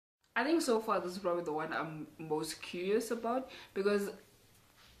I think so far this is probably the one I'm most curious about, because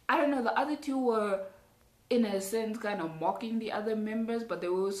I don't know, the other two were in a sense kind of mocking the other members, but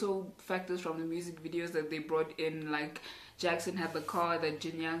there were also factors from the music videos that they brought in, like Jackson had the car that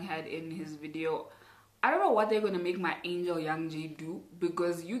Jin Young had in his video. I don't know what they're gonna make my angel Youngjae do,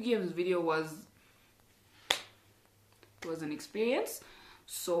 because Youngjae's video was an experience.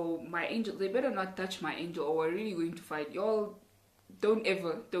 So my angel, they better not touch my angel or we're really going to fight. Y'all don't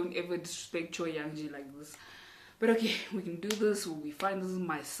ever disrespect Choi Youngjae like this. But okay, we can do this. We'll be fine. This is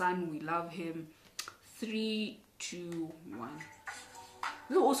my son. We love him. 3, 2, 1.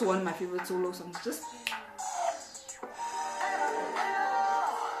 This is also one of my favorite solo songs. Just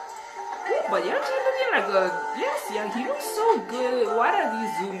but yeah, actually looking like a yeah, he looks so good. Why are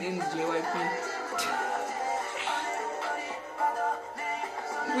these zoomed in JYPE?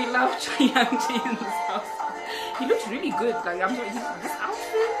 We love Choi Youngjae in this house. He looks really good. Like I'm sorry, this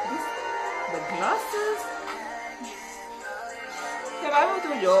outfit, the glasses. Have I ever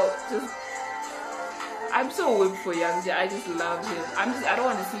told y'all? Just I'm so whipped for Youngjae. I just love him. I don't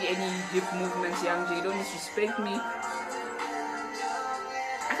want to see any hip movements, Youngjae. Don't disrespect me.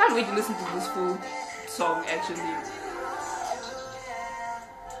 I can't wait to listen to this full song actually.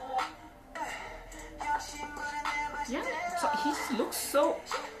 Yeah, so he just looks so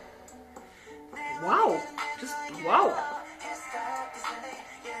wow. Just wow.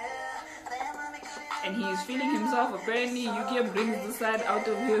 And he is feeling himself. Apparently Youngjae brings the side out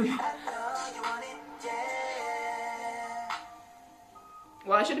of him.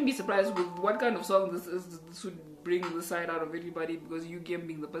 Well, I shouldn't be surprised with what kind of song this is. This would bring the side out of everybody, because Youngjae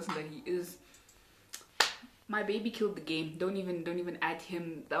being the person that he is. My baby killed the game. Don't even add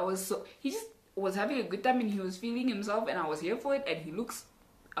him. That was so, he just was having a good time and he was feeling himself, and I was here for it, and he looks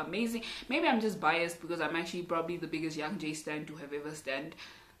amazing. Maybe I'm just biased because I'm actually probably the biggest Youngjae stan to have ever stand,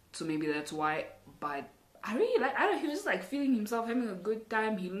 so maybe that's why. But I really like, he was just like feeling himself, having a good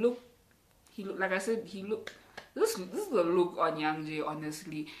time. He looked like I said, this is the look on Youngjae,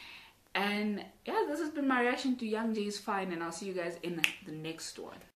 honestly. And yeah, this has been my reaction to Youngjae's Fine, and I'll see you guys in the next one.